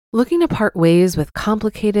Looking to part ways with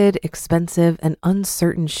complicated, expensive, and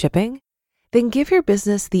uncertain shipping? Then give your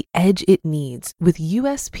business the edge it needs with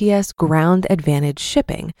USPS Ground Advantage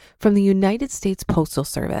shipping from the United States Postal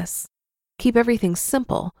Service. Keep everything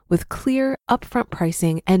simple with clear, upfront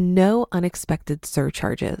pricing and no unexpected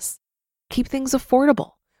surcharges. Keep things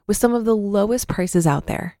affordable with some of the lowest prices out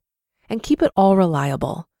there. And keep it all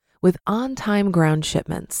reliable with on-time ground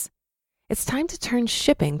shipments. It's time to turn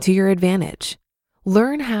shipping to your advantage.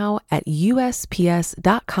 Learn how at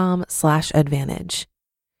USPS.com/advantage.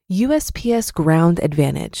 USPS Ground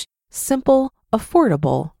Advantage. Simple,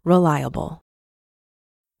 affordable, reliable.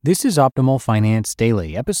 This is Optimal Finance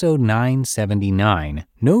Daily, episode 979,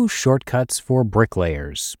 No Shortcuts for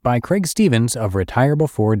Bricklayers, by Craig Stevens of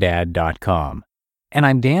RetireBeforeDad.com. And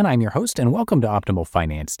I'm Dan, I'm your host, and welcome to Optimal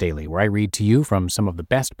Finance Daily, where I read to you from some of the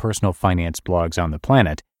best personal finance blogs on the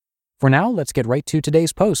planet. For now, let's get right to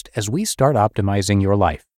today's post as we start optimizing your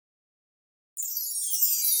life.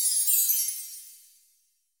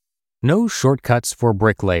 No Shortcuts for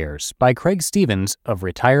Bricklayers, by Craig Stevens of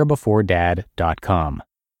RetireBeforeDad.com.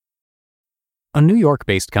 A New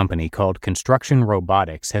York-based company called Construction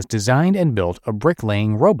Robotics has designed and built a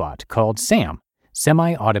bricklaying robot called SAM,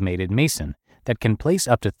 Semi-Automated Mason, that can place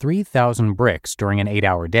up to 3,000 bricks during an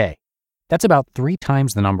 8-hour day. That's about 3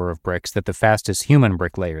 times the number of bricks that the fastest human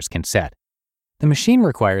bricklayers can set. The machine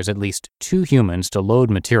requires at least 2 humans to load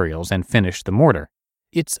materials and finish the mortar.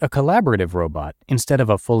 It's a collaborative robot instead of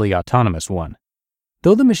a fully autonomous one.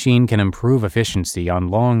 Though the machine can improve efficiency on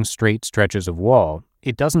long, straight stretches of wall,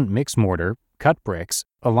 it doesn't mix mortar, cut bricks,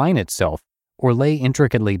 align itself, or lay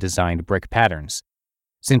intricately designed brick patterns.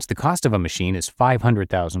 Since the cost of a machine is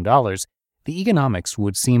 $500,000, the economics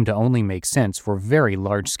would seem to only make sense for very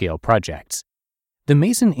large-scale projects. The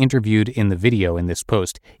mason interviewed in the video in this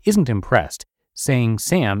post isn't impressed, saying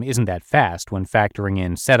Sam isn't that fast when factoring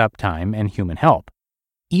in setup time and human help.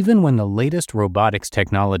 Even when the latest robotics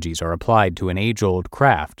technologies are applied to an age-old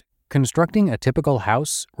craft, constructing a typical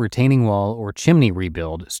house, retaining wall, or chimney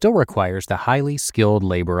rebuild still requires the highly skilled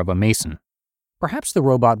labor of a mason. Perhaps the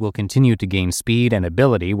robot will continue to gain speed and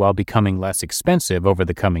ability while becoming less expensive over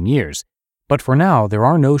the coming years. But for now, there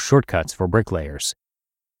are no shortcuts for bricklayers.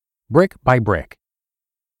 Brick by brick.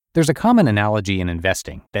 There's a common analogy in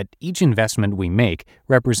investing that each investment we make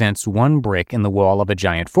represents one brick in the wall of a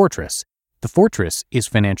giant fortress. The fortress is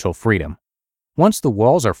financial freedom. Once the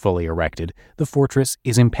walls are fully erected, the fortress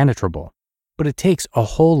is impenetrable. But it takes a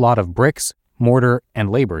whole lot of bricks, mortar,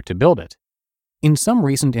 and labor to build it. In some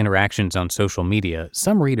recent interactions on social media,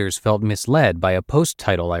 some readers felt misled by a post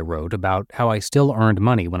title I wrote about how I still earned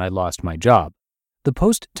money when I lost my job. The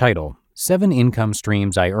post title, 7 Income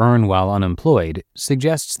Streams I Earn While Unemployed,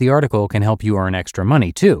 suggests the article can help you earn extra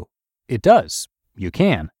money too. It does. You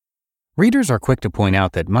can. Readers are quick to point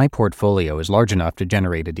out that my portfolio is large enough to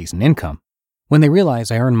generate a decent income. When they realize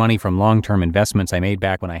I earn money from long-term investments I made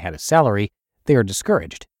back when I had a salary, they are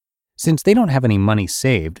discouraged. Since they don't have any money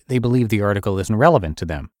saved, they believe the article isn't relevant to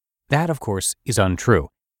them. That, of course, is untrue.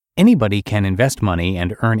 Anybody can invest money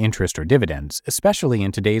and earn interest or dividends, especially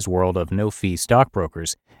in today's world of no-fee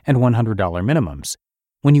stockbrokers and $100 minimums.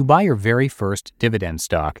 When you buy your very first dividend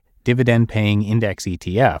stock, dividend-paying index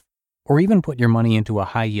ETF, or even put your money into a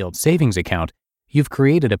high-yield savings account, you've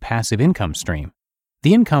created a passive income stream.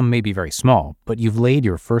 The income may be very small, but you've laid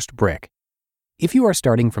your first brick. If you are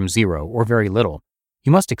starting from zero or very little,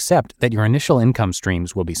 you must accept that your initial income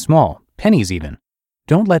streams will be small, pennies even.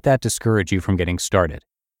 Don't let that discourage you from getting started.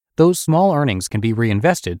 Those small earnings can be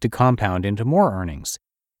reinvested to compound into more earnings,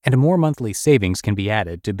 and more monthly savings can be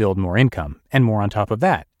added to build more income, and more on top of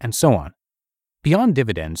that, and so on. Beyond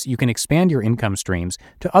dividends, you can expand your income streams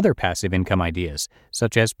to other passive income ideas,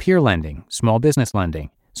 such as peer lending, small business lending,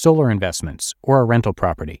 solar investments, or a rental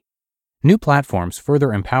property. New platforms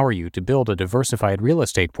further empower you to build a diversified real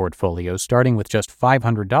estate portfolio starting with just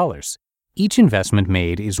 $500. Each investment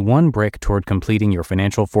made is one brick toward completing your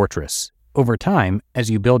financial fortress. Over time,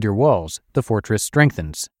 as you build your walls, the fortress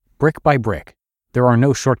strengthens, brick by brick. There are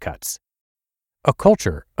no shortcuts. A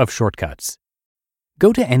culture of shortcuts.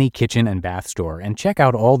 Go to any kitchen and bath store and check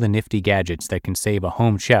out all the nifty gadgets that can save a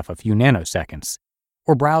home chef a few nanoseconds.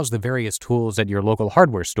 Or browse the various tools at your local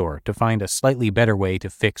hardware store to find a slightly better way to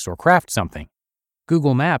fix or craft something.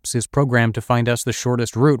 Google Maps is programmed to find us the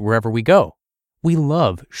shortest route wherever we go. We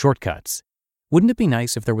love shortcuts. Wouldn't it be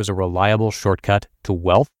nice if there was a reliable shortcut to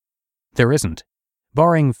wealth? There isn't.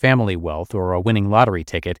 Barring family wealth or a winning lottery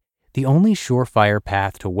ticket, the only surefire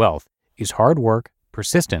path to wealth is hard work,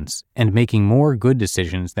 persistence, and making more good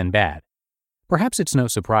decisions than bad. Perhaps it's no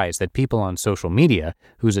surprise that people on social media,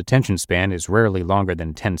 whose attention span is rarely longer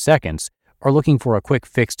than 10 seconds, are looking for a quick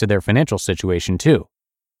fix to their financial situation too.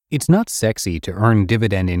 It's not sexy to earn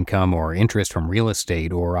dividend income or interest from real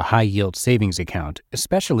estate or a high-yield savings account,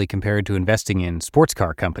 especially compared to investing in sports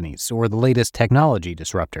car companies or the latest technology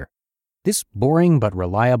disruptor. This boring but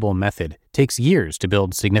reliable method takes years to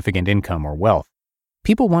build significant income or wealth.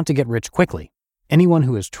 People want to get rich quickly. Anyone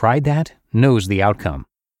who has tried that knows the outcome.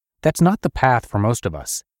 That's not the path for most of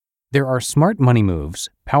us. There are smart money moves,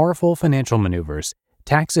 powerful financial maneuvers,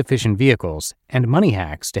 tax-efficient vehicles, and money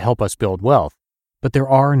hacks to help us build wealth. But there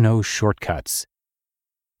are no shortcuts.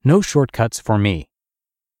 No shortcuts for me.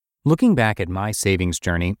 Looking back at my savings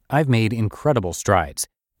journey, I've made incredible strides,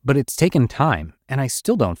 but it's taken time and I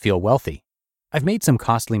still don't feel wealthy. I've made some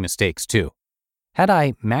costly mistakes too. Had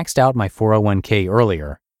I maxed out my 401k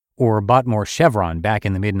earlier, or bought more Chevron back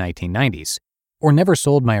in the mid-1990s, or never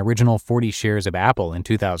sold my original 40 shares of Apple in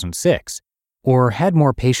 2006, or had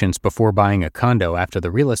more patience before buying a condo after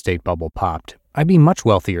the real estate bubble popped, I'd be much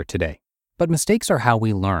wealthier today. But mistakes are how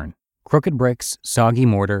we learn. Crooked bricks, soggy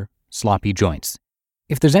mortar, sloppy joints.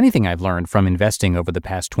 If there's anything I've learned from investing over the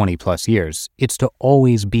past 20 plus years, it's to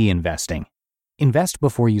always be investing. Invest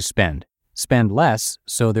before you spend. Spend less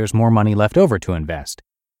so there's more money left over to invest.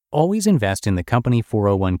 Always invest in the company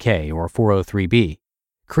 401k or 403b.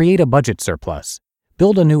 Create a budget surplus.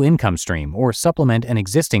 Build a new income stream or supplement an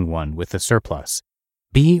existing one with the surplus.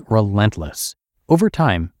 Be relentless. Over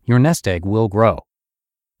time, your nest egg will grow.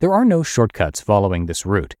 There are no shortcuts following this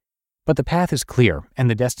route, but the path is clear and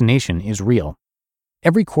the destination is real.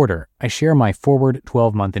 Every quarter, I share my forward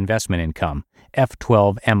 12-month investment income,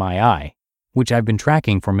 F12MII, which I've been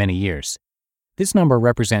tracking for many years. This number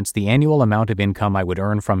represents the annual amount of income I would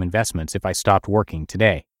earn from investments if I stopped working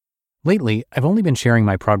today. Lately, I've only been sharing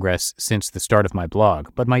my progress since the start of my blog,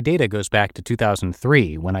 but my data goes back to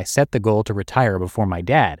 2003 when I set the goal to retire before my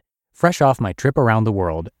dad, fresh off my trip around the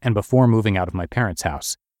world and before moving out of my parents'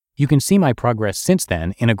 house. You can see my progress since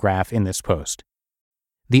then in a graph in this post.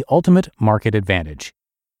 The ultimate market advantage.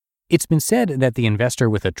 It's been said that the investor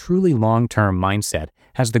with a truly long-term mindset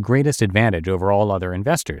has the greatest advantage over all other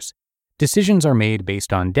investors. Decisions are made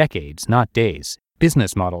based on decades, not days,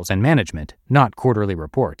 business models and management, not quarterly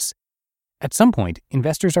reports. At some point,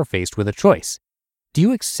 investors are faced with a choice. Do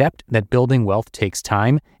you accept that building wealth takes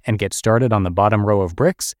time and get started on the bottom row of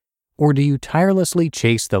bricks? Or do you tirelessly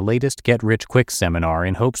chase the latest get-rich-quick seminar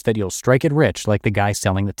in hopes that you'll strike it rich like the guy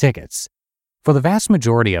selling the tickets? For the vast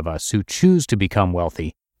majority of us who choose to become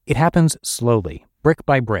wealthy, it happens slowly, brick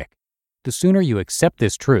by brick. The sooner you accept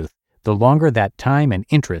this truth, the longer that time and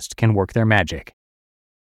interest can work their magic.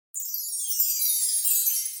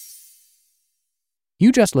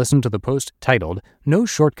 You just listened to the post titled No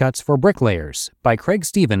Shortcuts for Bricklayers by Craig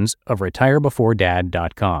Stevens of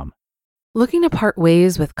retirebeforedad.com. Looking to part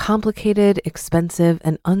ways with complicated, expensive,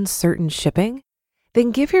 and uncertain shipping?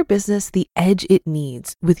 Then give your business the edge it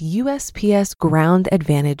needs with USPS Ground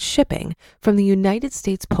Advantage shipping from the United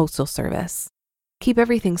States Postal Service. Keep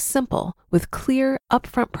everything simple with clear,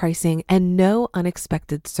 upfront pricing and no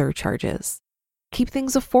unexpected surcharges. Keep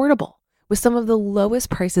things affordable with some of the lowest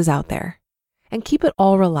prices out there. And keep it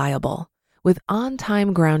all reliable with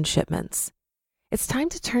on-time ground shipments. It's time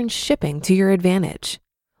to turn shipping to your advantage.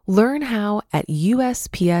 Learn how at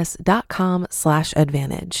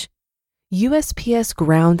USPS.com/advantage. USPS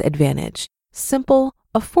Ground Advantage. Simple,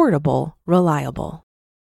 affordable, reliable.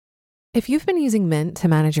 If you've been using Mint to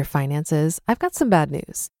manage your finances, I've got some bad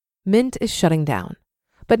news. Mint is shutting down.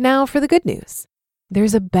 But now for the good news.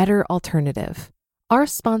 There's a better alternative. Our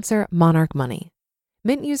sponsor, Monarch Money.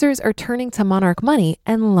 Mint users are turning to Monarch Money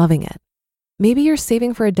and loving it. Maybe you're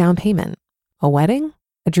saving for a down payment, a wedding,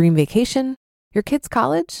 a dream vacation, your kids'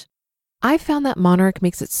 college. I've found that Monarch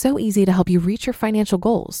makes it so easy to help you reach your financial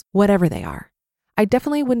goals, whatever they are. I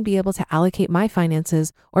definitely wouldn't be able to allocate my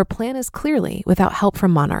finances or plan as clearly without help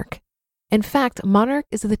from Monarch. In fact, Monarch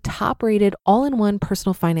is the top-rated all-in-one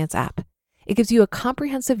personal finance app. It gives you a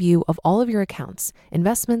comprehensive view of all of your accounts,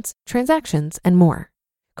 investments, transactions, and more.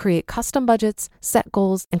 Create custom budgets, set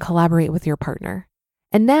goals, and collaborate with your partner.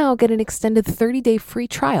 And now get an extended 30-day free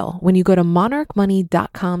trial when you go to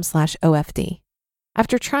monarchmoney.com/OFD.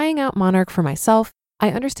 After trying out Monarch for myself,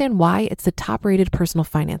 I understand why it's the top-rated personal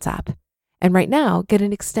finance app. And right now, get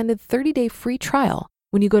an extended 30-day free trial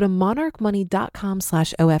when you go to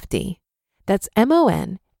monarchmoney.com/OFD. That's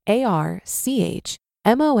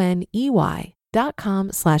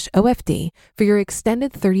monarchmoney.com/OFD for your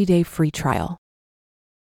extended 30-day free trial.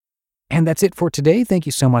 And that's it for today. Thank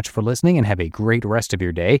you so much for listening and have a great rest of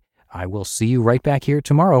your day. I will see you right back here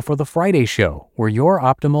tomorrow for the Friday show, where your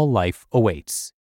optimal life awaits.